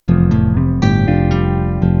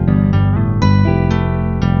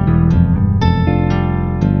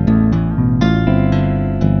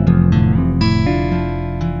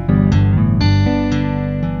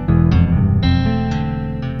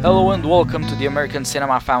welcome to the American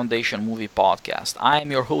Cinema Foundation Movie Podcast. I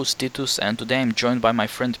am your host Titus, and today I'm joined by my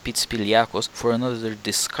friend Pete Spiliakos for another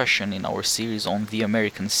discussion in our series on the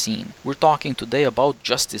American scene. We're talking today about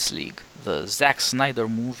Justice League, the Zack Snyder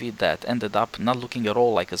movie that ended up not looking at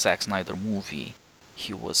all like a Zack Snyder movie.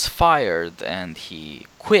 He was fired and he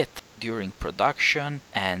quit during production,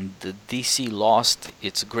 and the DC lost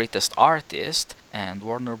its greatest artist, and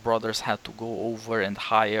Warner Brothers had to go over and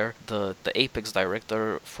hire the Apex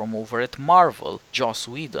director from over at Marvel, Joss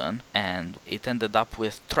Whedon, and it ended up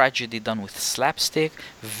with tragedy done with slapstick,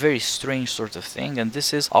 very strange sort of thing, and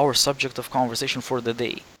this is our subject of conversation for the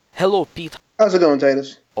day. Hello, Pete. How's it going,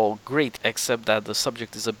 Titus? Oh, great, except that the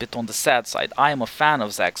subject is a bit on the sad side. I am a fan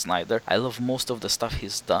of Zack Snyder. I love most of the stuff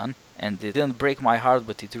he's done, and it didn't break my heart,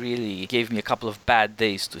 but it really gave me a couple of bad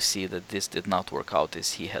days to see that this did not work out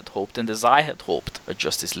as he had hoped, and as I had hoped a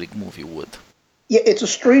Justice League movie would. Yeah, it's a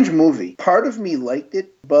strange movie. Part of me liked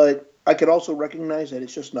it, but I could also recognize that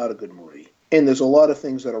it's just not a good movie. And there's a lot of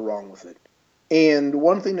things that are wrong with it. And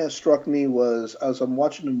one thing that struck me was, as I'm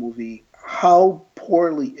watching the movie, how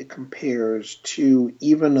poorly it compares to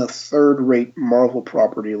even a third-rate Marvel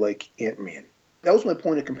property like Ant-Man. That was my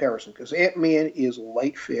point of comparison, because Ant-Man is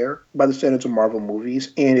light fare by the standards of Marvel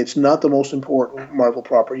movies, and it's not the most important Marvel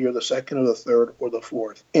property, or the second, or the third, or the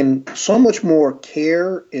fourth. And so much more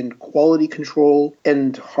care and quality control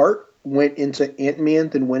and heart went into Ant-Man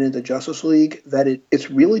than went into Justice League that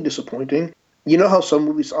it's really disappointing. You know how some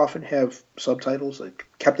movies often have subtitles like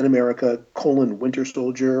Captain America, Winter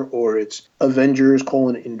Soldier, or it's Avengers,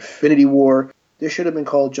 Infinity War? This should have been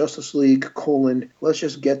called Justice League, let's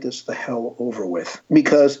just get this the hell over with.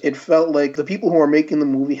 Because it felt like the people who are making the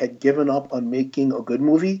movie had given up on making a good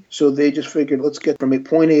movie, so they just figured, let's get from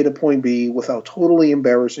point A to point B without totally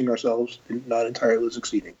embarrassing ourselves and not entirely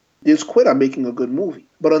succeeding. They just quit on making a good movie.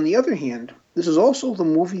 But on the other hand, this is also the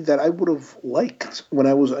movie that I would have liked when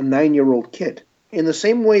I was a 9-year-old kid. In the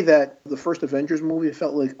same way that the first Avengers movie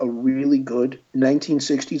felt like a really good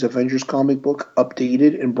 1960s Avengers comic book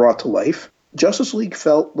updated and brought to life, Justice League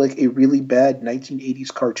felt like a really bad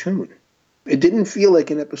 1980s cartoon. It didn't feel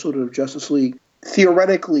like an episode of Justice League.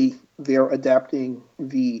 Theoretically, they're adapting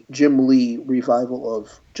the Jim Lee revival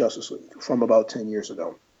of Justice League from about 10 years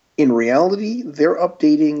ago. In reality, they're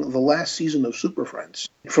updating the last season of Super Friends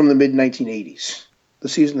from the mid-1980s, the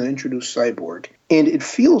season that introduced Cyborg. And it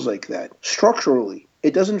feels like that. Structurally,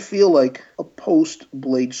 it doesn't feel like a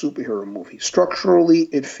post-Blade superhero movie. Structurally,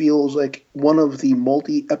 it feels like one of the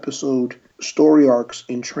multi-episode story arcs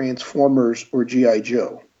in Transformers or G.I.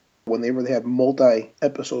 Joe. Whenever they have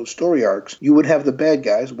multi-episode story arcs, you would have the bad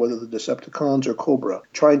guys, whether the Decepticons or Cobra,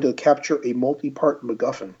 trying to capture a multi-part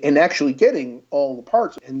MacGuffin and actually getting all the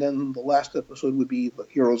parts. And then the last episode would be the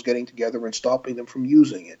heroes getting together and stopping them from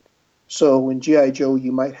using it. So in G.I. Joe,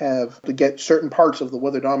 you might have to get certain parts of the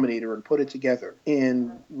Weather Dominator and put it together.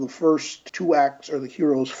 And the first 2 acts are the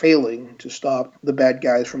heroes failing to stop the bad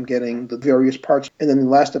guys from getting the various parts. And then the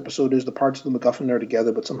last episode is the parts of the MacGuffin are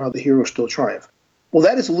together, but somehow the heroes still triumph. Well,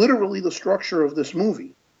 that is literally the structure of this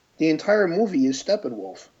movie. The entire movie is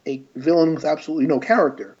Steppenwolf, a villain with absolutely no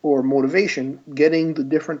character or motivation, getting the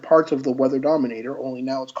different parts of the Weather Dominator, only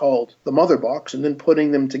now it's called the Mother Box, and then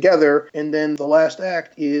putting them together, and then the last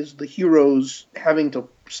act is the heroes having to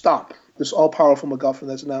stop this all-powerful MacGuffin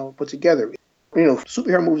that's now put together. You know,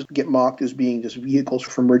 superhero movies get mocked as being just vehicles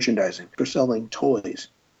for merchandising, for selling toys.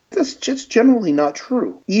 That's just generally not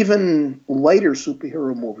true. Even lighter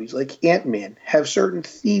superhero movies like Ant-Man have certain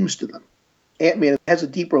themes to them. Ant-Man has a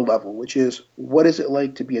deeper level, which is, what is it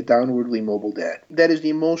like to be a downwardly mobile dad? That is the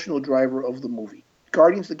emotional driver of the movie.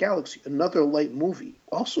 Guardians of the Galaxy, another light movie.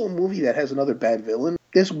 Also a movie that has another bad villain.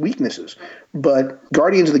 There's weaknesses. But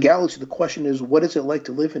Guardians of the Galaxy, the question is, what is it like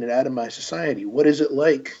to live in an atomized society? What is it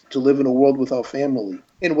like to live in a world without family?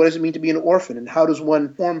 And what does it mean to be an orphan? And how does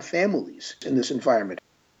one form families in this environment?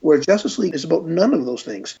 Where Justice League is about none of those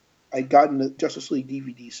things. I'd gotten the Justice League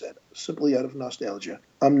DVD set, simply out of nostalgia.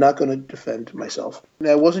 I'm not going to defend myself. And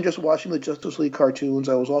I wasn't just watching the Justice League cartoons,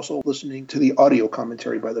 I was also listening to the audio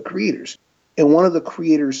commentary by the creators. And one of the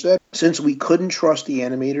creators said, since we couldn't trust the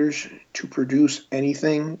animators to produce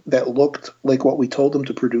anything that looked like what we told them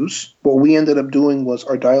to produce, what we ended up doing was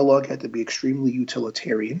our dialogue had to be extremely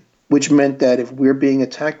utilitarian, which meant that if we're being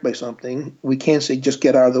attacked by something, we can't say, just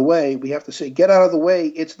get out of the way. We have to say, get out of the way,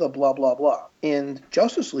 it's the blah, blah, blah. And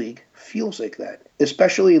Justice League feels like that,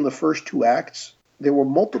 especially in the first 2 acts. There were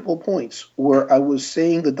multiple points where I was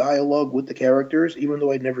saying the dialogue with the characters, even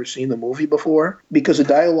though I'd never seen the movie before, because the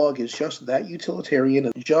dialogue is just that utilitarian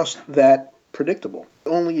and just that predictable. It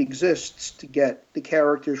only exists to get the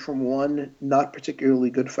characters from one not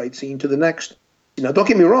particularly good fight scene to the next. Now, don't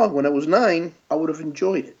get me wrong, when I was 9, I would have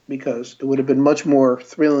enjoyed it because it would have been much more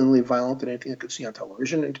thrillingly violent than anything I could see on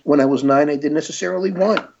television. And when I was 9, I didn't necessarily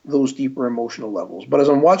want those deeper emotional levels. But as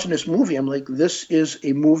I'm watching this movie, I'm like, this is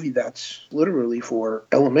a movie that's literally for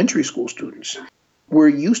elementary school students. We're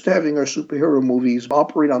used to having our superhero movies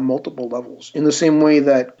operate on multiple levels in the same way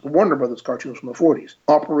that Warner Brothers cartoons from the 40s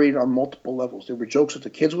operated on multiple levels. There were jokes that the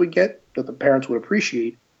kids would get, that the parents would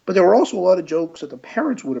appreciate, but there were also a lot of jokes that the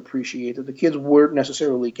parents would appreciate that the kids wouldn't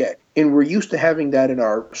necessarily get. And we're used to having that in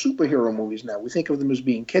our superhero movies now. We think of them as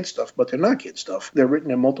being kid stuff, but they're not kid stuff. They're written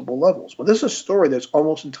at multiple levels. But this is a story that's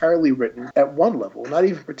almost entirely written at one level, not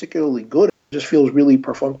even particularly good. It just feels really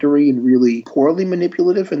perfunctory and really poorly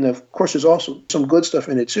manipulative. And of course, there's also some good stuff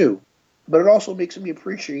in it too. But it also makes me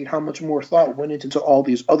appreciate how much more thought went into all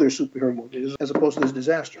these other superhero movies as opposed to this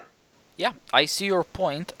disaster. Yeah, I see your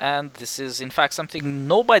point, and this is in fact something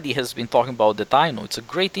nobody has been talking about that I know. It's a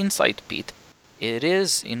great insight, Pete. It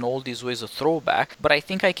is, in all these ways, a throwback, but I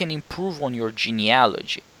think I can improve on your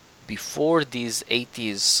genealogy. Before these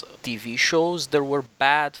 80s TV shows, there were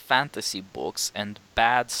bad fantasy books and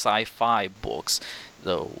bad sci-fi books,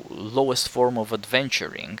 the lowest form of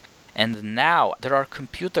adventuring, and now there are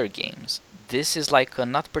computer games. This is like a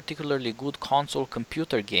not particularly good console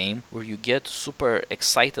computer game where you get super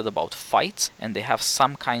excited about fights and they have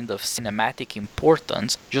some kind of cinematic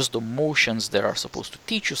importance, just the motions that are supposed to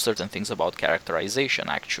teach you certain things about characterization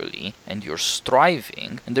actually, and you're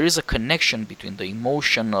striving, and there is a connection between the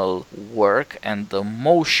emotional work and the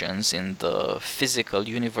motions in the physical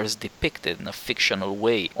universe depicted in a fictional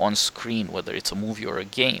way on screen, whether it's a movie or a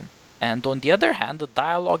game. And on the other hand, the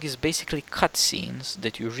dialogue is basically cutscenes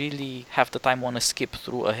that you really have the time want to skip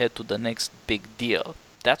through ahead to the next big deal.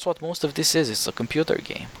 That's what most of this is. It's a computer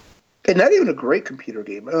game. And not even a great computer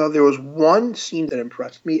game. There was one scene that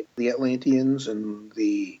impressed me. The Atlanteans and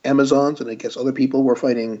the Amazons, and I guess other people were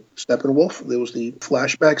fighting Steppenwolf. There was the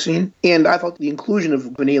flashback scene. And I thought the inclusion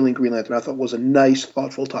of an alien Green Lantern, I thought was a nice,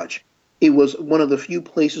 thoughtful touch. It was one of the few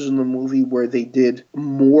places in the movie where they did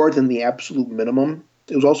more than the absolute minimum.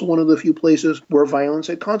 It was also one of the few places where violence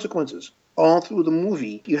had consequences. All through the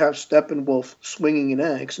movie, you have Steppenwolf swinging an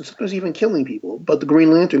axe and sometimes even killing people. But the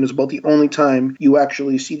Green Lantern is about the only time you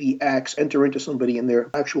actually see the axe enter into somebody and their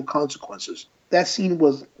actual consequences. That scene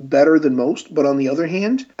was better than most, but on the other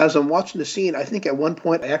hand, as I'm watching the scene, I think at one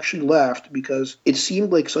point I actually laughed because it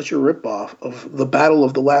seemed like such a ripoff of the Battle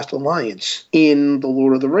of the Last Alliance in the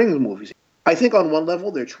Lord of the Rings movies. I think on one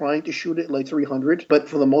level they're trying to shoot it like 300, but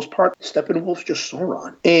for the most part, Steppenwolf's just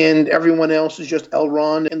Sauron, and everyone else is just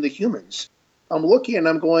Elrond and the humans. I'm looking and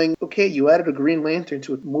I'm going, okay, you added a Green Lantern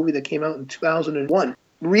to a movie that came out in 2001.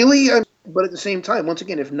 Really? But at the same time, once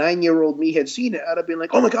again, if 9-year-old me had seen it, I'd have been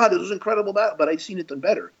like, oh my god, this was incredible, but I'd seen it done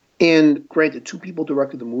better. And granted, 2 people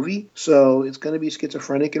directed the movie, so it's going to be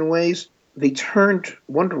schizophrenic in ways. They turned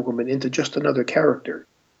Wonder Woman into just another character.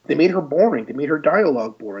 They made her boring. They made her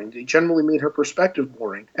dialogue boring. They generally made her perspective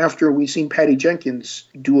boring. After we've seen Patty Jenkins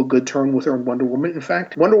do a good turn with her in Wonder Woman. In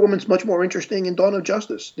fact, Wonder Woman's much more interesting in Dawn of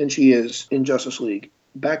Justice than she is in Justice League.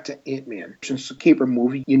 Back to Ant-Man. Since the Caper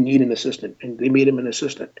movie, you need an assistant, and they made him an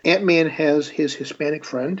assistant. Ant-Man has his Hispanic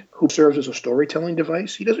friend who serves as a storytelling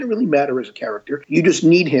device. He doesn't really matter as a character. You just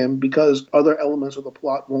need him because other elements of the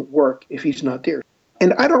plot won't work if he's not there.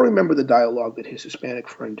 And I don't remember the dialogue that his Hispanic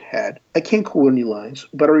friend had. I can't quote any lines,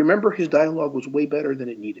 but I remember his dialogue was way better than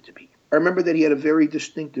it needed to be. I remember that he had a very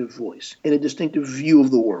distinctive voice and a distinctive view of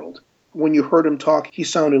the world. When you heard him talk, he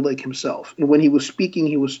sounded like himself. And when he was speaking,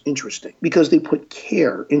 he was interesting because they put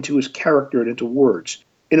care into his character and into words.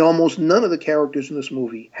 And almost none of the characters in this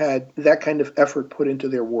movie had that kind of effort put into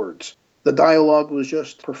their words. The dialogue was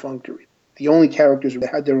just perfunctory. The only characters that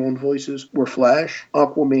had their own voices were Flash,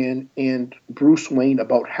 Aquaman, and Bruce Wayne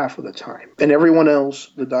about half of the time. And everyone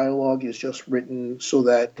else, the dialogue is just written so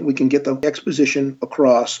that we can get the exposition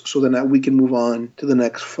across so that now we can move on to the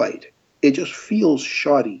next fight. It just feels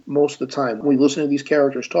shoddy most of the time. When you listen to these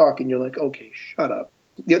characters talk and you're like, okay, shut up.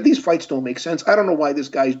 Yeah, these fights don't make sense. I don't know why this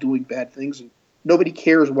guy's doing bad things. And nobody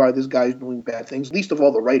cares why this guy's doing bad things, least of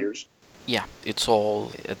all the writers. Yeah, it's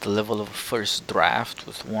all at the level of a first draft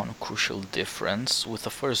with one crucial difference. With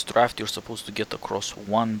a first draft, you're supposed to get across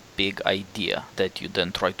one big idea that you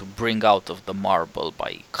then try to bring out of the marble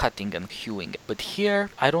by cutting and hewing. But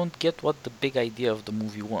here, I don't get what the big idea of the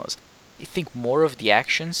movie was. I think more of the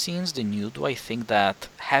action scenes than you do. I think that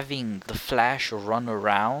having the Flash run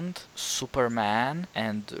around Superman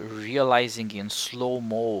and realizing in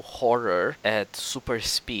slow-mo horror at super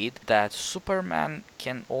speed that Superman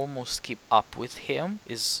can almost keep up with him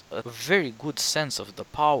is a very good sense of the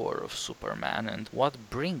power of Superman and what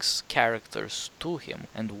brings characters to him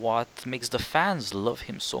and what makes the fans love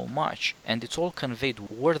him so much. And it's all conveyed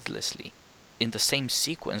wordlessly. In the same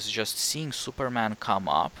sequence, just seeing Superman come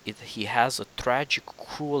up, he has a tragic,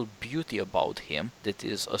 cruel beauty about him that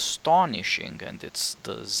is astonishing, and it's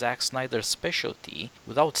the Zack Snyder specialty.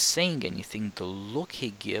 Without saying anything, the look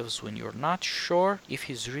he gives when you're not sure if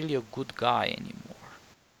he's really a good guy anymore.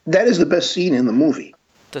 That is the best scene in the movie.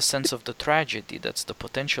 The sense of the tragedy, that's the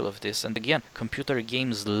potential of this. And again, computer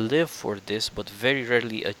games live for this, but very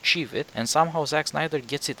rarely achieve it, and somehow Zack Snyder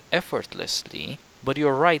gets it effortlessly. But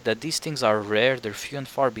you're right that these things are rare, they're few and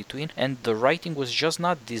far between, and the writing was just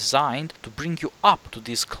not designed to bring you up to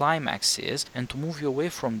these climaxes and to move you away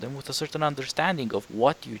from them with a certain understanding of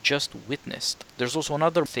what you just witnessed. There's also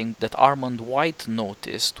another thing that Armand White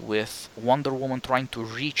noticed with Wonder Woman trying to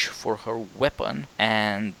reach for her weapon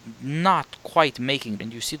and not quite making it,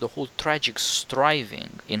 and you see the whole tragic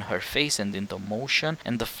striving in her face and in the motion,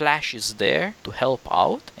 and the Flash is there to help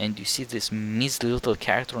out, and you see this measly little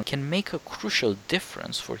character can make a crucial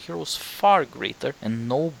difference for heroes far greater and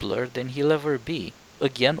nobler than he'll ever be.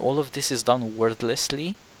 Again, all of this is done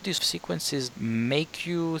wordlessly. These sequences make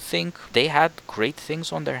you think they had great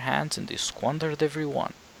things on their hands and they squandered every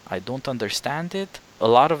one. I don't understand it. A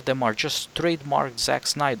lot of them are just trademarked Zack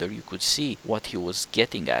Snyder. You could see what he was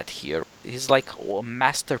getting at here. He's like a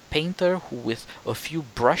master painter who with a few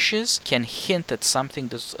brushes can hint at something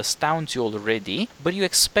that astounds you already, but you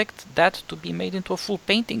expect that to be made into a full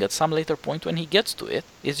painting at some later point when he gets to it.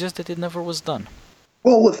 It's just that it never was done.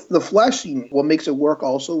 Well, with the Flash scene, what makes it work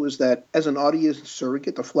also is that as an audience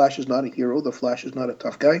surrogate, the Flash is not a hero, the Flash is not a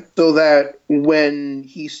tough guy. So that when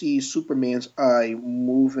he sees Superman's eye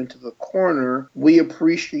move into the corner, we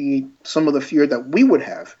appreciate some of the fear that we would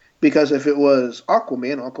have. Because if it was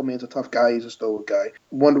Aquaman's a tough guy, he's a stoic guy.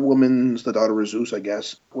 Wonder Woman's the daughter of Zeus, I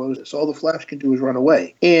guess. Well, so all the Flash can do is run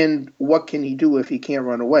away. And what can he do if he can't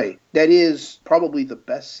run away? That is probably the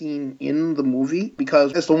best scene in the movie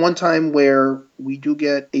because it's the one time where we do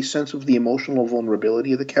get a sense of the emotional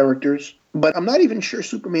vulnerability of the characters. But I'm not even sure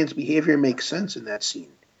Superman's behavior makes sense in that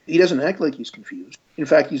scene. He doesn't act like he's confused. In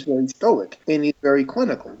fact, he's very stoic and he's very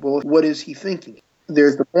clinical. Well, what is he thinking?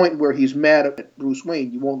 There's the point where he's mad at Bruce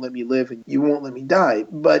Wayne. You won't let me live and you won't let me die.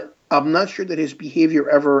 But I'm not sure that his behavior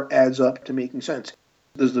ever adds up to making sense.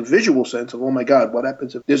 There's the visual sense of, oh my God, what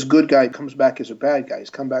happens if this good guy comes back as a bad guy? He's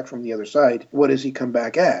come back from the other side. What does he come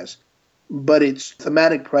back as? But its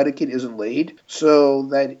thematic predicate isn't laid, so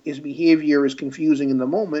that his behavior is confusing in the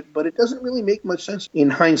moment, but it doesn't really make much sense in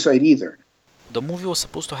hindsight either. The movie was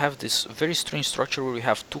supposed to have this very strange structure where we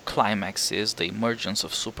have two climaxes, the emergence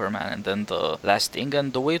of Superman and then the last thing,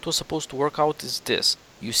 and the way it was supposed to work out is this.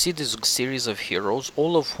 You see this series of heroes,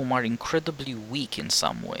 all of whom are incredibly weak in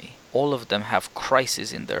some way. All of them have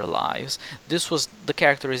crises in their lives. The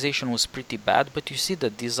characterization was pretty bad, but you see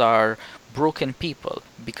that these are broken people.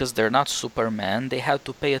 Because they're not Superman, they had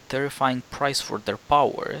to pay a terrifying price for their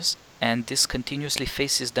powers. And this continuously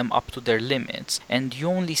faces them up to their limits. And you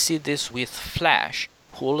only see this with Flash,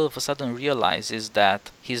 who all of a sudden realizes that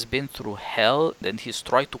he's been through hell and he's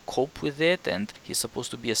tried to cope with it, and he's supposed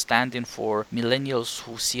to be a stand-in for millennials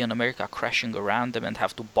who see an America crashing around them and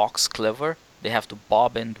have to box clever. They have to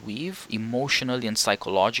bob and weave emotionally and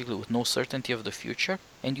psychologically with no certainty of the future.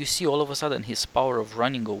 And you see all of a sudden his power of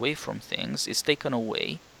running away from things is taken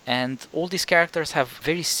away. And all these characters have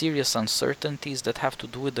very serious uncertainties that have to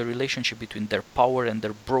do with the relationship between their power and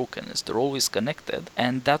their brokenness. They're always connected,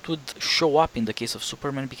 and that would show up in the case of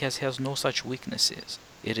Superman because he has no such weaknesses.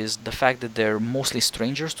 It is the fact that they're mostly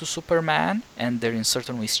strangers to Superman, and they're in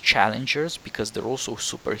certain ways challengers because they're also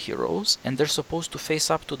superheroes, and they're supposed to face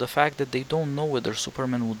up to the fact that they don't know whether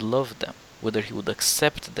Superman would love them, whether he would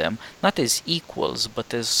accept them, not as equals,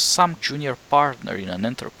 but as some junior partner in an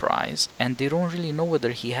enterprise, and they don't really know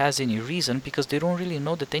whether he has any reason because they don't really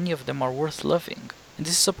know that any of them are worth loving. And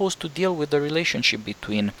this is supposed to deal with the relationship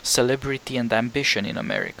between celebrity and ambition in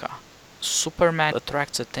America. Superman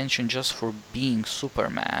attracts attention just for being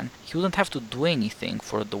Superman. He wouldn't have to do anything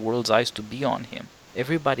for the world's eyes to be on him.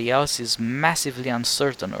 Everybody else is massively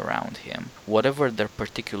uncertain around him, whatever their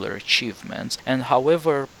particular achievements, and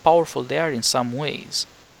however powerful they are in some ways.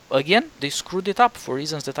 Again, they screwed it up for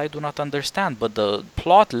reasons that I do not understand, but the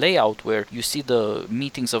plot layout where you see the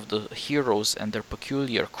meetings of the heroes and their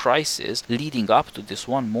peculiar crisis leading up to this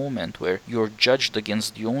one moment where you're judged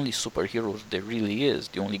against the only superhero there really is,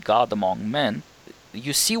 the only god among men,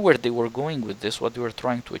 you see where they were going with this, what they were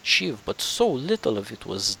trying to achieve, but so little of it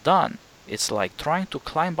was done. It's like trying to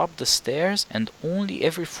climb up the stairs and only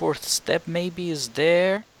every fourth step maybe is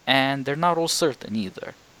there, and they're not all certain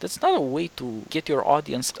either. That's not a way to get your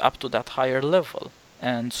audience up to that higher level.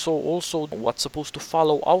 And so also what's supposed to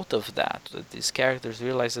follow out of that these characters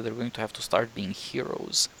realize that they're going to have to start being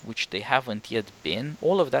heroes, which they haven't yet been.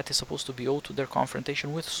 All of that is supposed to be owed to their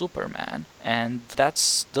confrontation with Superman. And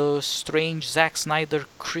that's the strange Zack Snyder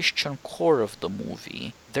Christian core of the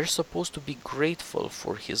movie. They're supposed to be grateful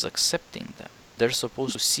for his accepting them. They're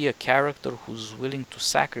supposed to see a character who's willing to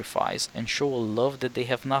sacrifice and show a love that they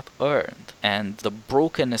have not earned. And the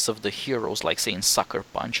brokenness of the heroes, like say in Sucker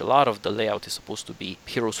Punch, a lot of the layout is supposed to be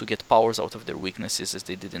heroes who get powers out of their weaknesses as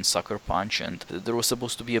they did in Sucker Punch, and there was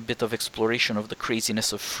supposed to be a bit of exploration of the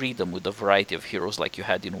craziness of freedom with a variety of heroes like you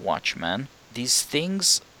had in Watchmen. These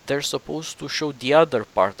things, they're supposed to show the other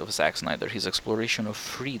part of Zack Snyder, his exploration of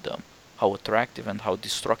freedom, how attractive and how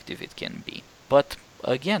destructive it can be. But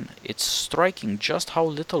again, it's striking just how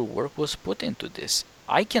little work was put into this.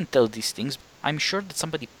 I can tell these things. I'm sure that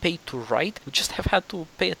somebody paid to write would just have had to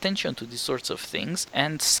pay attention to these sorts of things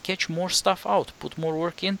and sketch more stuff out, put more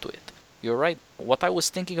work into it. You're right. What I was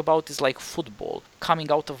thinking about is like football.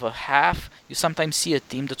 Coming out of a half, you sometimes see a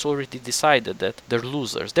team that's already decided that they're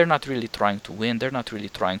losers. They're not really trying to win. They're not really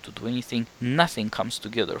trying to do anything. Nothing comes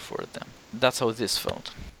together for them. That's how this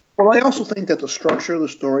felt. Well, I also think that the structure of the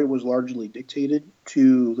story was largely dictated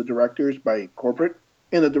to the directors by corporate.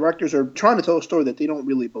 And the directors are trying to tell a story that they don't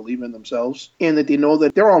really believe in themselves and that they know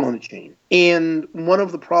that they're all on a chain. And one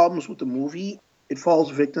of the problems with the movie, it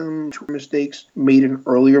falls victim to mistakes made in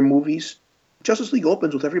earlier movies. Justice League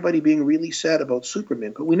opens with everybody being really sad about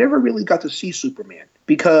Superman, but we never really got to see Superman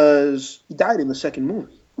because he died in the second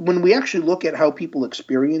movie. When we actually look at how people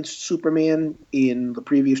experienced Superman in the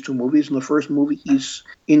previous two movies, in the first movie he's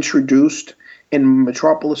introduced and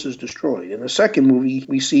Metropolis is destroyed. In the second movie,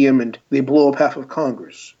 we see him and they blow up half of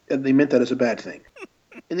Congress. And they meant that as a bad thing.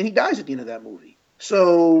 And then he dies at the end of that movie.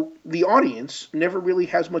 So the audience never really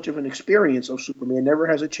has much of an experience of Superman, never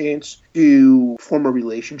has a chance to form a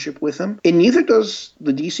relationship with him. And neither does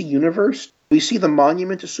the DC Universe. We see the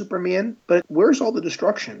monument to Superman, but where's all the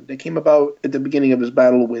destruction that came about at the beginning of his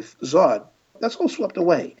battle with Zod? That's all swept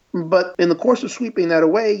away. But in the course of sweeping that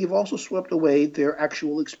away, you've also swept away their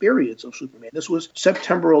actual experience of Superman. This was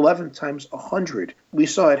September 11th times 100. We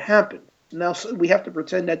saw it happen. Now, so we have to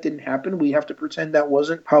pretend that didn't happen. We have to pretend that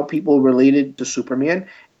wasn't how people related to Superman.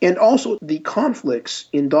 And also, the conflicts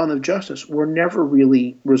in Dawn of Justice were never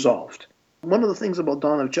really resolved. One of the things about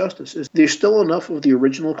Dawn of Justice is there's still enough of the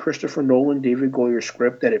original Christopher Nolan, David Goyer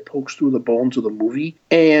script that it pokes through the bones of the movie.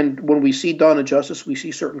 And when we see Dawn of Justice, we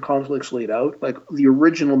see certain conflicts laid out. Like the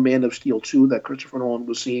original Man of Steel 2 that Christopher Nolan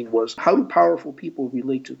was seeing was how do powerful people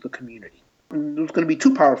relate to the community? There's going to be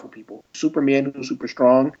two powerful people. Superman, who's super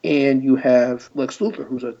strong, and you have Lex Luthor,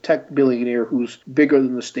 who's a tech billionaire who's bigger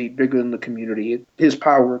than the state, bigger than the community. His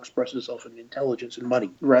power expresses itself in intelligence and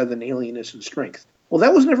money rather than alienness and strength. Well,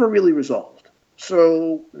 that was never really resolved.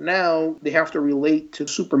 So now they have to relate to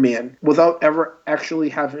Superman without ever actually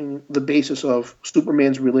having the basis of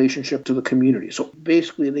Superman's relationship to the community. So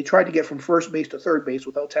basically, they tried to get from first base to third base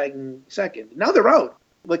without tagging second. Now they're out.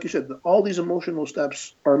 Like you said, all these emotional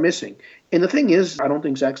steps are missing. And the thing is, I don't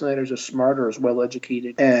think Zack Snyder's as smart or as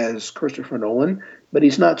well-educated as Christopher Nolan, but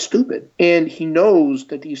he's not stupid. And he knows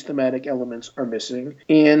that these thematic elements are missing.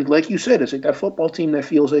 And like you said, it's like that football team that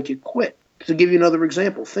feels like it quit. To give you another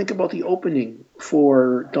example, think about the opening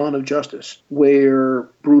for Dawn of Justice, where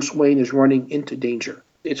Bruce Wayne is running into danger.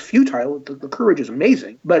 It's futile. The courage is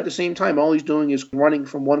amazing. But at the same time, all he's doing is running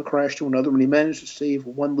from one crash to another. And he managed to save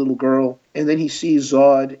one little girl. And then he sees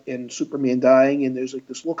Zod and Superman dying. And there's like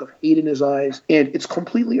this look of hate in his eyes. And it's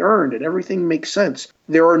completely earned. And everything makes sense.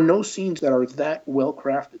 There are no scenes that are that well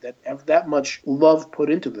crafted, that have that much love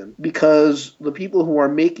put into them. Because the people who are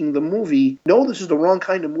making the movie know this is the wrong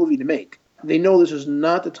kind of movie to make. They know this is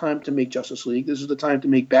not the time to make Justice League. This is the time to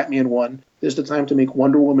make Batman 1. This is the time to make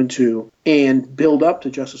Wonder Woman 2 and build up to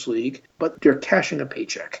Justice League. But they're cashing a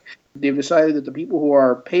paycheck. They've decided that the people who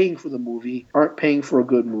are paying for the movie aren't paying for a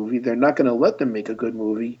good movie. They're not going to let them make a good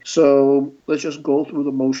movie. So let's just go through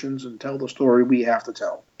the motions and tell the story we have to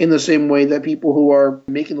tell. In the same way that people who are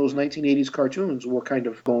making those 1980s cartoons were kind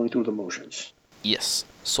of going through the motions. Yes.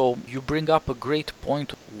 So you bring up a great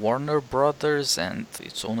point. Warner Brothers and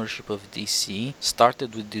its ownership of DC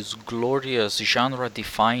started with this glorious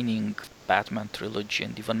genre-defining Batman trilogy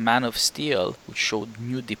and even Man of Steel, which showed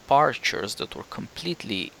new departures that were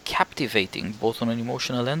completely captivating both on an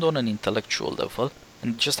emotional and on an intellectual level,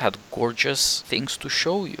 and just had gorgeous things to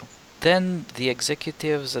show you. Then the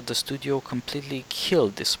executives at the studio completely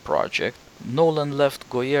killed this project. Nolan left,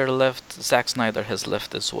 Goyer left, Zack Snyder has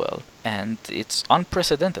left as well. And it's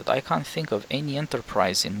unprecedented. I can't think of any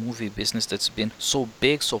enterprise in movie business that's been so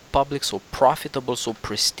big, so public, so profitable, so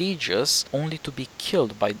prestigious, only to be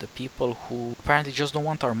killed by the people who apparently just don't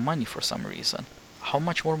want our money for some reason. How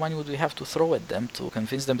much more money would we have to throw at them to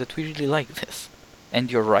convince them that we really like this?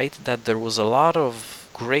 And you're right that there was a lot of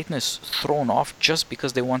greatness thrown off just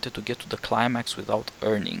because they wanted to get to the climax without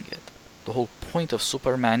earning it. The whole point of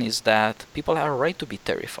Superman is that people have a right to be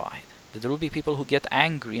terrified. That there will be people who get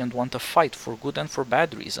angry and want to fight for good and for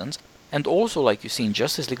bad reasons. And also, like you see in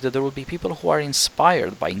Justice League, that there will be people who are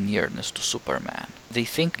inspired by nearness to Superman. They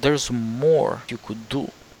think there's more you could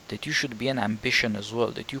do. That you should be an ambition as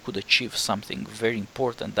well. That you could achieve something very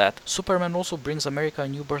important. That Superman also brings America a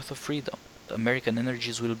new birth of freedom. American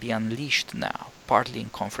energies will be unleashed now. Partly in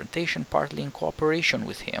confrontation, partly in cooperation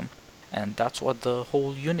with him. And that's what the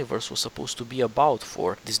whole universe was supposed to be about,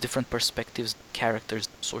 for these different perspectives, characters,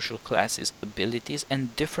 social classes, abilities,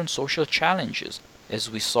 and different social challenges.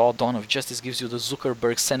 As we saw, Dawn of Justice gives you the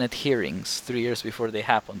Zuckerberg Senate hearings 3 years before they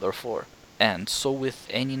happened, or 4. And so with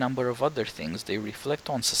any number of other things, they reflect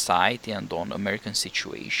on society and on American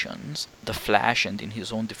situations. The Flash, and in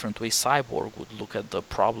his own different way, Cyborg, would look at the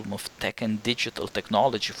problem of tech and digital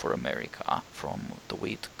technology for America, from the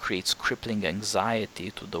way it creates crippling anxiety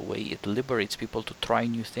to the way it liberates people to try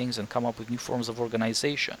new things and come up with new forms of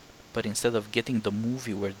organization. But instead of getting the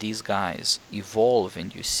movie where these guys evolve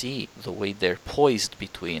and you see the way they're poised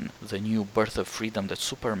between the new birth of freedom that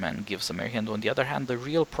Superman gives America and on the other hand the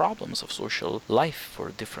real problems of social life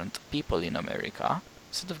for different people in America,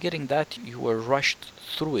 instead of getting that, you were rushed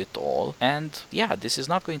through it all. And yeah, this is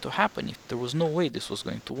not going to happen. There was no way this was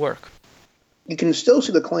going to work. You can still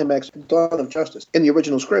see the climax in Dawn of Justice. In the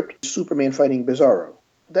original script, Superman fighting Bizarro.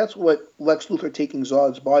 That's what Lex Luthor taking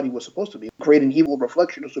Zod's body was supposed to be, create an evil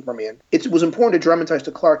reflection of Superman. It was important to dramatize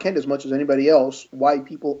to Clark Kent as much as anybody else why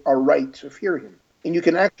people are right to fear him. And you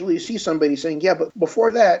can actually see somebody saying, yeah, but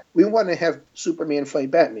before that, we want to have Superman fight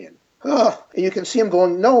Batman. Oh, and you can see him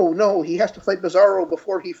going, no, he has to fight Bizarro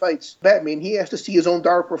before he fights Batman. He has to see his own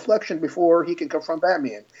dark reflection before he can confront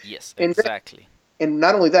Batman. Yes, exactly. And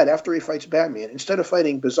not only that, after he fights Batman, instead of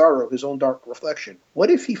fighting Bizarro, his own dark reflection,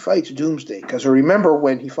 what if he fights Doomsday? Because I remember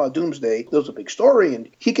when he fought Doomsday, there was a big story, and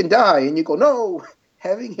he can die, and you go, no!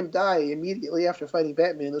 Having him die immediately after fighting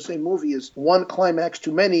Batman in the same movie is one climax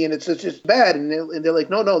too many, and it's just bad. And they're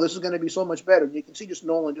like, no, this is going to be so much better. And you can see just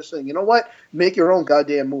Nolan just saying, you know what? Make your own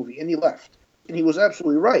goddamn movie. And he left. And he was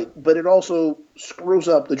absolutely right. But it also screws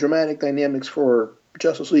up the dramatic dynamics for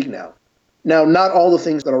Justice League now. Now, not all the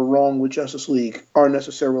things that are wrong with Justice League are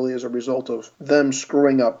necessarily as a result of them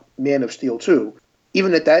screwing up Man of Steel 2.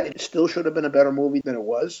 Even at that, it still should have been a better movie than it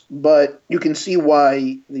was. But you can see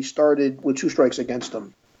why they started with 2 strikes against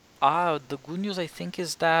them. The good news, I think,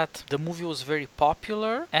 is that the movie was very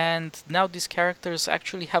popular, and now these characters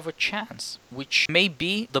actually have a chance, which may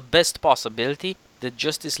be the best possibility, that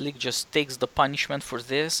Justice League just takes the punishment for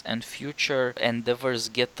this and future endeavors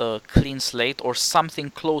get a clean slate or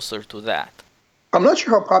something closer to that. I'm not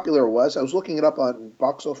sure how popular it was. I was looking it up on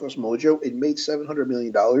Box Office Mojo. It made $700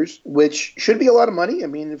 million, which should be a lot of money. I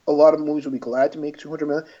mean, a lot of movies would be glad to make $200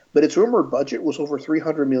 million, but its rumored budget was over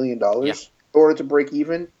 $300 million. Yeah. In order to break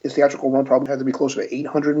even, its theatrical run probably had to be closer to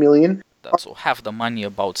 $800 million. So half the money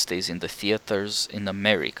about stays in the theaters in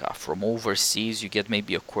America. From overseas, you get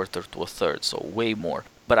maybe a quarter to a third, so way more.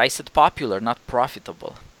 But I said popular, not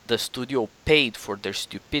profitable. The studio paid for their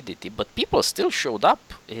stupidity, but people still showed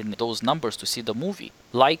up in those numbers to see the movie.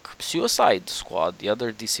 Like Suicide Squad, the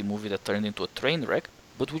other DC movie that turned into a train wreck,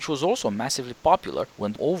 but which was also massively popular,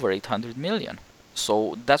 went over 800 million.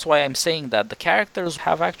 So that's why I'm saying that the characters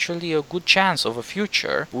have actually a good chance of a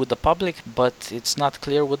future with the public, but it's not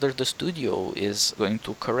clear whether the studio is going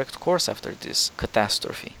to correct course after this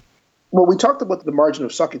catastrophe. Well, we talked about the margin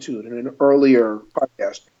of suckitude in an earlier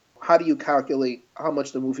podcast. How do you calculate how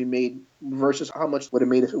much the movie made versus how much would it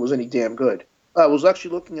made if it was any damn good? I was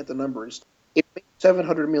actually looking at the numbers. It made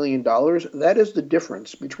 $700 million. That is the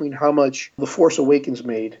difference between how much The Force Awakens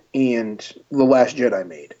made and The Last Jedi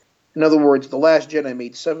made. In other words, The Last Jedi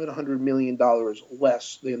made $700 million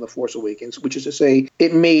less than The Force Awakens, which is to say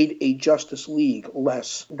it made a Justice League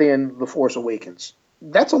less than The Force Awakens.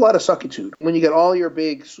 That's a lot of suckitude when you get all your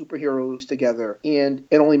big superheroes together and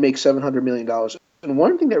it only makes $700 million. And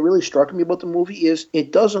one thing that really struck me about the movie is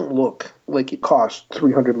it doesn't look like it cost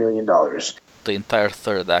 $300 million. The entire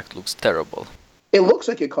third act looks terrible. It looks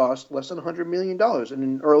like it cost less than $100 million. In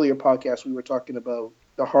an earlier podcast, we were talking about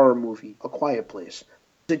the horror movie, A Quiet Place.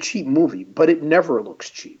 It's a cheap movie, but it never looks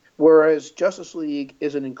cheap. Whereas Justice League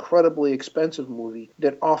is an incredibly expensive movie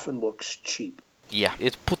that often looks cheap. Yeah,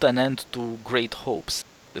 it put an end to great hopes.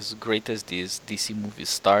 As great as these DC movies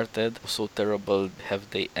started, so terrible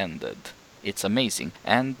have they ended. It's amazing.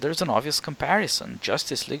 And there's an obvious comparison.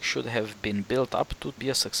 Justice League should have been built up to be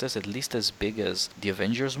a success at least as big as the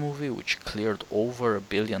Avengers movie, which cleared over $1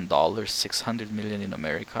 billion, $600 million in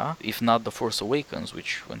America, if not The Force Awakens,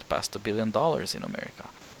 which went past $1 billion in America.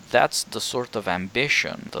 That's the sort of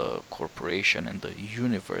ambition the corporation and the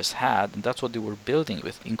universe had, and that's what they were building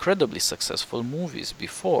with incredibly successful movies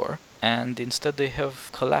before, and instead they have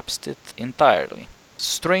collapsed it entirely.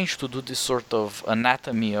 Strange to do this sort of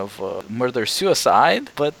anatomy of murder-suicide,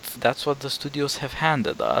 but that's what the studios have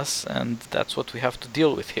handed us, and that's what we have to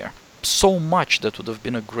deal with here. So much that would have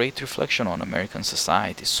been a great reflection on American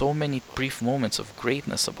society, so many brief moments of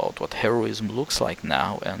greatness about what heroism looks like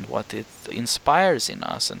now and what it inspires in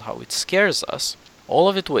us and how it scares us, all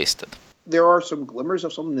of it wasted. There are some glimmers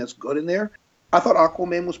of something that's good in there. I thought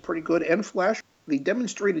Aquaman was pretty good, and Flash. They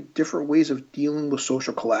demonstrated different ways of dealing with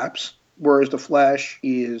social collapse, whereas the Flash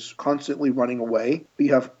is constantly running away. We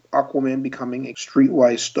have Aquaman becoming a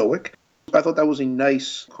streetwise stoic. I thought that was a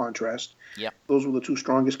nice contrast. Yeah. Those were the two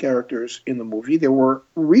strongest characters in the movie. They were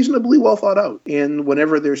reasonably well thought out. And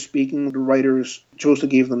whenever they're speaking, the writers chose to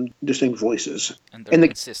give them distinct voices. And they're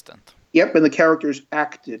consistent. Yep, and the characters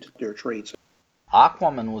acted their traits.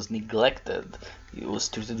 Aquaman was neglected. He was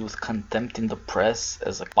treated with contempt in the press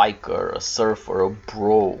as a biker, a surfer, a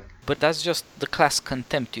bro. But that's just the class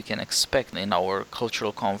contempt you can expect in our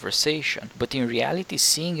cultural conversation. But in reality,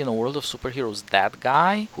 seeing in a world of superheroes that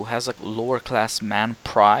guy who has a lower class man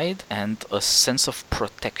pride and a sense of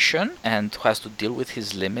protection and who has to deal with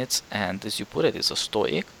his limits and, as you put it, is a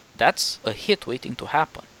stoic, that's a hit waiting to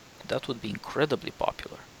happen. That would be incredibly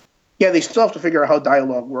popular. Yeah, they still have to figure out how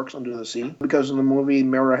dialogue works under the sea, because in the movie,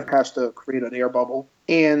 Mera has to create an air bubble.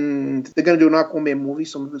 And they're going to do an Aquaman movie.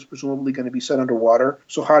 Some of it's presumably going to be set underwater.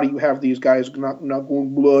 So how do you have these guys not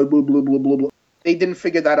going blah, blah, blah, blah, blah, blah? They didn't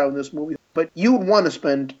figure that out in this movie. But you would want to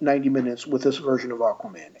spend 90 minutes with this version of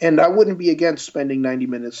Aquaman. And I wouldn't be against spending 90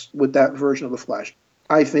 minutes with that version of the Flash.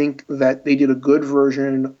 I think that they did a good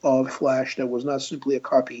version of Flash that was not simply a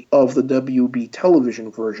copy of the WB television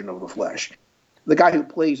version of the Flash. The guy who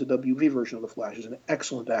plays the WB version of the Flash is an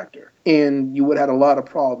excellent actor. And you would have had a lot of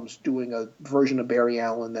problems doing a version of Barry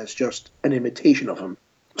Allen that's just an imitation of him.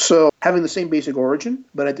 So having the same basic origin,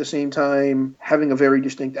 but at the same time having a very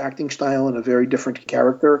distinct acting style and a very different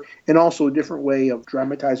character, and also a different way of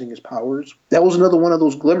dramatizing his powers. That was another one of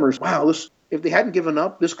those glimmers. Wow, if they hadn't given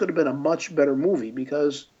up, this could have been a much better movie,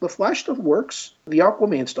 because the Flash stuff works, the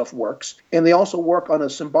Aquaman stuff works, and they also work on a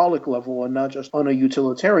symbolic level and not just on a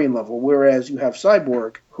utilitarian level, whereas you have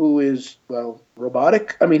Cyborg, who is, well,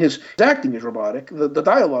 robotic. I mean, his acting is robotic, the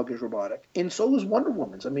dialogue is robotic, and so is Wonder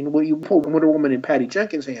Woman's. I mean, when you put Wonder Woman in Patty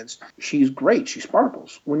Jenkins' hands, she's great, she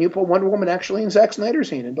sparkles. When you put Wonder Woman actually in Zack Snyder's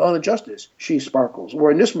hand, in Dawn of Justice, she sparkles.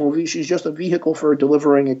 Where in this movie, she's just a vehicle for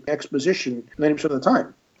delivering exposition 90% of the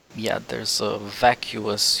time. Yeah, there's a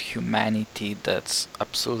vacuous humanity that's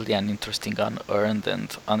absolutely uninteresting, unearned,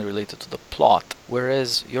 and unrelated to the plot.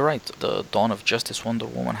 Whereas, you're right, the Dawn of Justice Wonder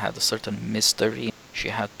Woman had a certain mystery. She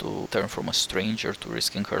had to turn from a stranger to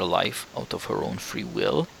risking her life out of her own free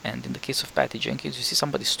will. And in the case of Patty Jenkins, you see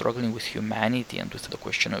somebody struggling with humanity and with the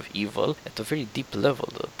question of evil at a very deep level.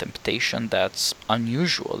 The temptation that's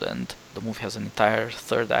unusual, and the movie has an entire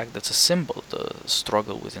third act that's a symbol, the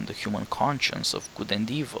struggle within the human conscience of good and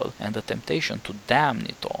evil, and the temptation to damn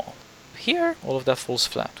it all. Here, all of that falls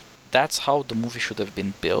flat. That's how the movie should have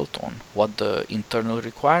been built, on what the internal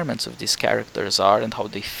requirements of these characters are and how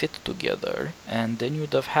they fit together, and then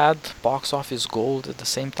you'd have had box office gold at the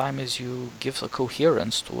same time as you give a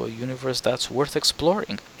coherence to a universe that's worth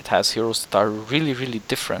exploring. It has heroes that are really, really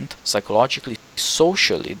different. Psychologically,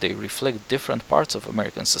 socially, they reflect different parts of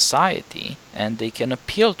American society, and they can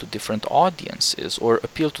appeal to different audiences, or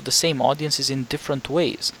appeal to the same audiences in different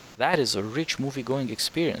ways. That is a rich movie-going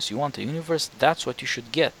experience. You want a universe, that's what you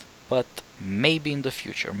should get. But maybe in the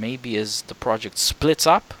future, maybe as the project splits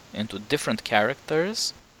up into different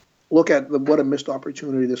characters. Look at what a missed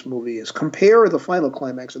opportunity this movie is. Compare the final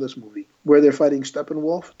climax of this movie, where they're fighting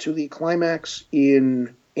Steppenwolf, to the climax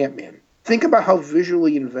in Ant-Man. Think about how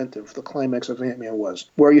visually inventive the climax of Ant-Man was,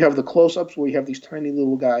 where you have the close-ups, where you have these tiny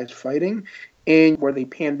little guys fighting, and where they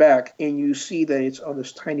pan back and you see that it's on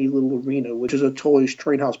this tiny little arena, which is a toyish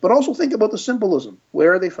train house. But also think about the symbolism.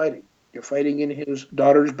 Where are they fighting? You're fighting in his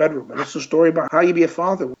daughter's bedroom. And it's a story about how you be a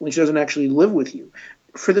father when she doesn't actually live with you.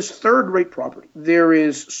 For this third-rate property, there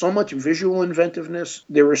is so much visual inventiveness.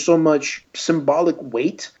 There is so much symbolic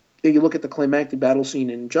weight. You look at the climactic battle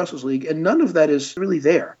scene in Justice League, and none of that is really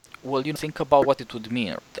there. Well, think about what it would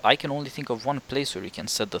mean. I can only think of one place where you can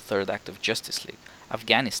set the third act of Justice League: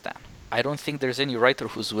 Afghanistan. I don't think there's any writer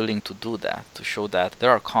who's willing to do that, to show that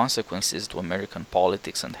there are consequences to American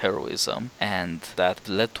politics and heroism, and that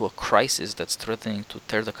led to a crisis that's threatening to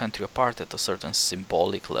tear the country apart at a certain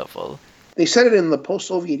symbolic level. They said it in the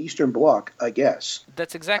post-Soviet Eastern Bloc, I guess.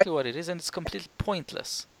 That's exactly what it is, and it's completely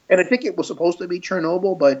pointless. And I think it was supposed to be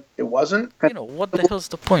Chernobyl, but it wasn't. What the hell's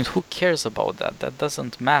the point? Who cares about that? That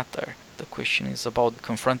doesn't matter. The question is about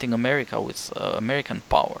confronting America with American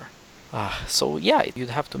power. So yeah, you'd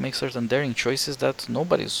have to make certain daring choices that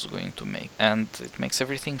nobody's going to make. And it makes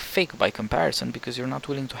everything fake by comparison, because you're not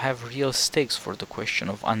willing to have real stakes for the question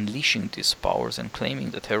of unleashing these powers and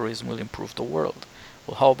claiming that heroism will improve the world.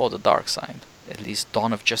 Well, how about the dark side? At least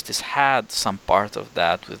Dawn of Justice had some part of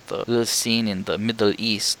that, with the little scene in the Middle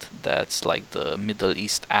East that's like the Middle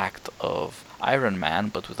East act of Iron Man,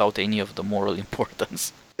 but without any of the moral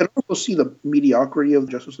importance. You can also see the mediocrity of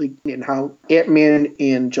Justice League and how Ant-Man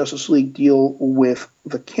and Justice League deal with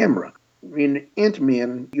the camera. In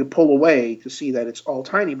Ant-Man, you pull away to see that it's all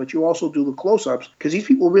tiny, but you also do the close-ups because these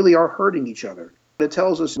people really are hurting each other. It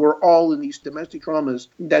tells us we're all in these domestic dramas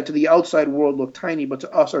that to the outside world look tiny, but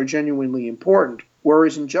to us are genuinely important.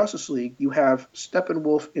 Whereas in Justice League, you have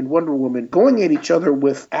Steppenwolf and Wonder Woman going at each other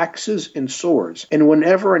with axes and swords. And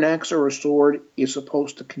whenever an axe or a sword is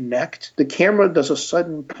supposed to connect, the camera does a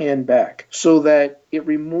sudden pan back so that it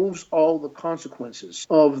removes all the consequences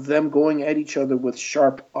of them going at each other with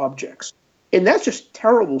sharp objects. And that's just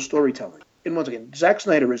terrible storytelling. And once again, Zack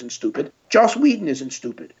Snyder isn't stupid. Joss Whedon isn't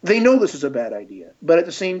stupid. They know this is a bad idea. But at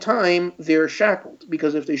the same time, they're shackled.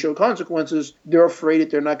 Because if they show consequences, they're afraid that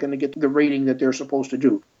they're not going to get the rating that they're supposed to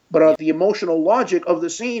do. But the emotional logic of the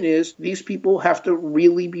scene is these people have to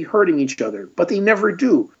really be hurting each other. But they never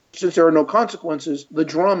do. Since there are no consequences, the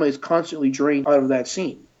drama is constantly drained out of that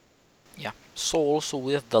scene. Yeah. So also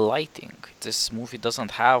with the lighting. This movie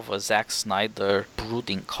doesn't have a Zack Snyder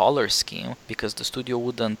brooding color scheme because the studio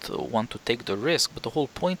wouldn't want to take the risk. But the whole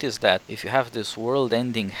point is that if you have this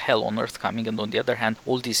world-ending hell on Earth coming, and on the other hand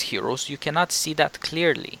all these heroes, you cannot see that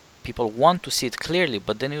clearly. People want to see it clearly,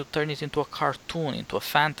 but then you turn it into a cartoon, into a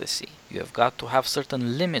fantasy. You have got to have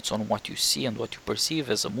certain limits on what you see and what you perceive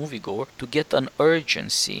as a moviegoer to get an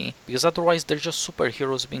urgency, because otherwise they're just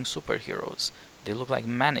superheroes being superheroes. They look like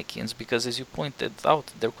mannequins because, as you pointed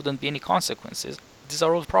out, there couldn't be any consequences. These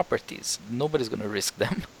are all properties. Nobody's going to risk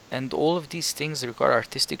them. And all of these things require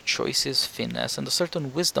artistic choices, finesse, and a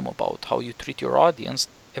certain wisdom about how you treat your audience.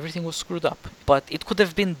 Everything was screwed up. But it could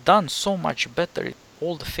have been done so much better.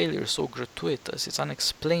 All the failure is so gratuitous. It's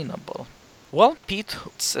unexplainable. Well, Pete,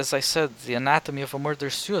 it's, as I said, the anatomy of a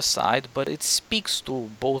murder-suicide, but it speaks to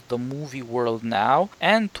both the movie world now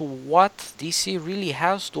and to what DC really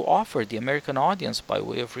has to offer the American audience by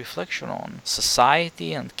way of reflection on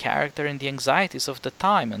society and character and the anxieties of the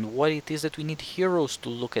time, and what it is that we need heroes to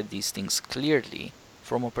look at these things clearly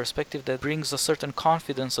from a perspective that brings a certain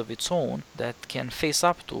confidence of its own that can face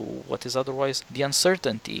up to what is otherwise the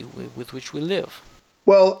uncertainty with which we live.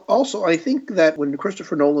 Well, also, I think that when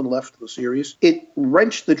Christopher Nolan left the series, it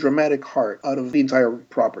wrenched the dramatic heart out of the entire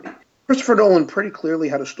property. Christopher Nolan pretty clearly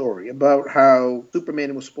had a story about how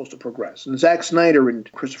Superman was supposed to progress. And Zack Snyder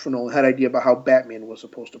and Christopher Nolan had an idea about how Batman was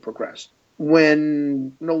supposed to progress.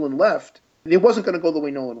 When Nolan left, it wasn't going to go the way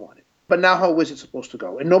Nolan wanted. But now how was it supposed to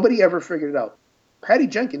go? And nobody ever figured it out. Patty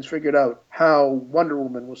Jenkins figured out how Wonder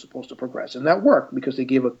Woman was supposed to progress. And that worked because they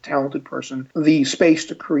gave a talented person the space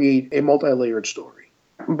to create a multi-layered story.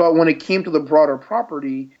 But when it came to the broader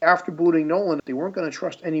property, after booting Nolan, they weren't going to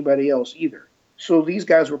trust anybody else either. So these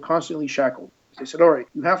guys were constantly shackled. They said, all right,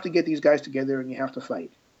 you have to get these guys together and you have to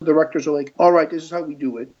fight. The directors are like, all right, this is how we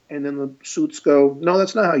do it. And then the suits go, no,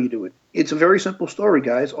 that's not how you do it. It's a very simple story,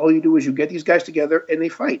 guys. All you do is you get these guys together and they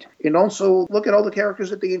fight. And also look at all the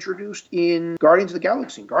characters that they introduced in Guardians of the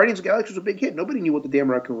Galaxy. Guardians of the Galaxy was a big hit. Nobody knew what the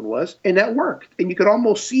damn raccoon was. And that worked. And you could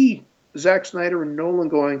almost see Zack Snyder and Nolan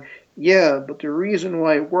going, yeah, but the reason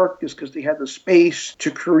why it worked is because they had the space to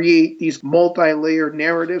create these multi-layered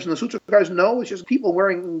narratives. And the suits guys know it's just people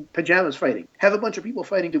wearing pajamas fighting. Have a bunch of people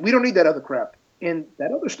fighting. We don't need that other crap. And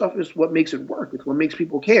that other stuff is what makes it work. It's what makes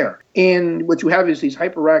people care. And what you have is these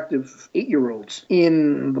hyperactive 8-year-olds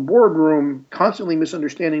in the boardroom constantly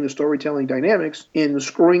misunderstanding the storytelling dynamics and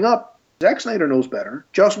screwing up. Zack Snyder knows better.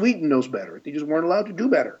 Joss Whedon knows better. They just weren't allowed to do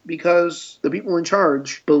better because the people in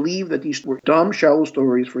charge believe that these were dumb, shallow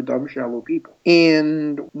stories for dumb, shallow people.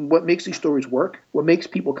 And what makes these stories work, what makes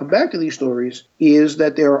people come back to these stories, is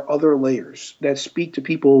that there are other layers that speak to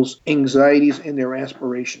people's anxieties and their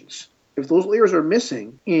aspirations. If those layers are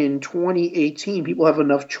missing in 2018, people have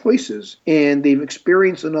enough choices and they've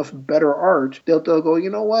experienced enough better art, they'll go,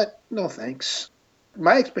 you know what? No thanks.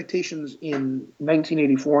 My expectations in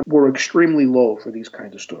 1984 were extremely low for these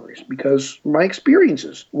kinds of stories because my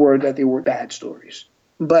experiences were that they were bad stories.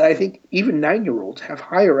 But I think even 9-year-olds have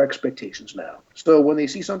higher expectations now. So when they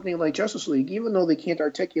see something like Justice League, even though they can't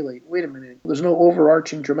articulate, wait a minute, there's no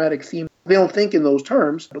overarching dramatic theme, they don't think in those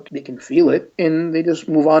terms, but they can feel it, and they just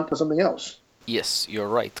move on to something else. Yes, you're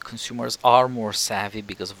right. Consumers are more savvy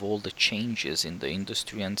because of all the changes in the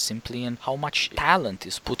industry and simply in how much talent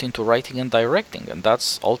is put into writing and directing. And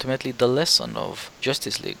that's ultimately the lesson of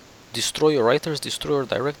Justice League. Destroy your writers, destroy your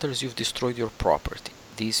directors, you've destroyed your property.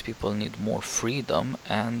 These people need more freedom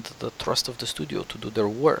and the trust of the studio to do their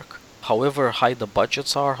work. However high the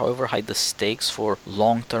budgets are, however high the stakes for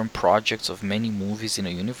long-term projects of many movies in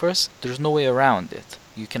a universe, there's no way around it.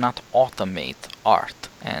 You cannot automate art,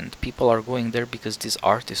 and people are going there because these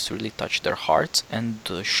artists really touch their hearts and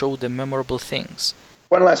show them memorable things.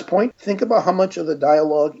 One last point. Think about how much of the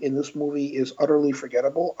dialogue in this movie is utterly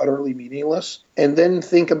forgettable, utterly meaningless, and then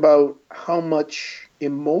think about how much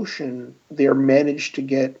emotion they're managed to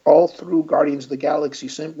get all through Guardians of the Galaxy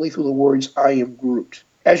simply through the words, I am Groot.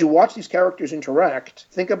 As you watch these characters interact,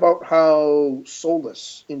 think about how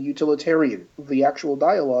soulless and utilitarian the actual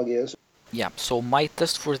dialogue is. Yeah, so my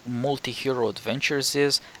test for multi-hero adventures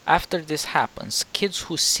is, after this happens, kids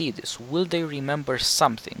who see this, will they remember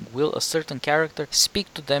something? Will a certain character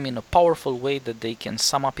speak to them in a powerful way that they can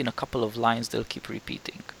sum up in a couple of lines they'll keep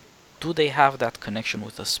repeating? Do they have that connection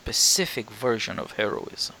with a specific version of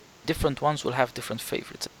heroism? Different ones will have different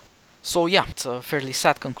favorites. So yeah, it's a fairly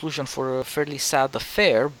sad conclusion for a fairly sad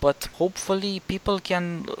affair, but hopefully people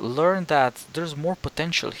can learn that there's more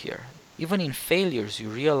potential here. Even in failures, you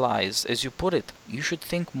realize, as you put it, you should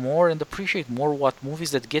think more and appreciate more what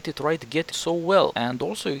movies that get it right get it so well. And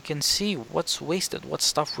also you can see what's wasted, what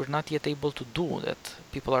stuff we're not yet able to do, that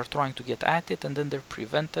people are trying to get at it and then they're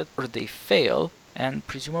prevented or they fail. And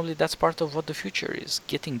presumably that's part of what the future is,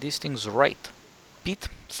 getting these things right. Pete,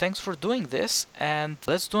 thanks for doing this, and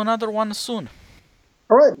let's do another one soon.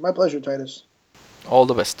 All right, my pleasure, Titus. All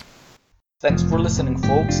the best. Thanks for listening,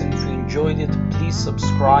 folks, and if you enjoyed it, please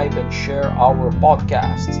subscribe and share our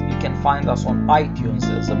podcast. You can find us on iTunes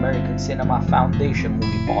as American Cinema Foundation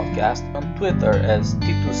Movie Podcast, on Twitter as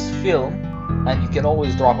Titus Film, and you can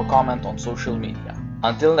always drop a comment on social media.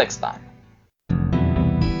 Until next time.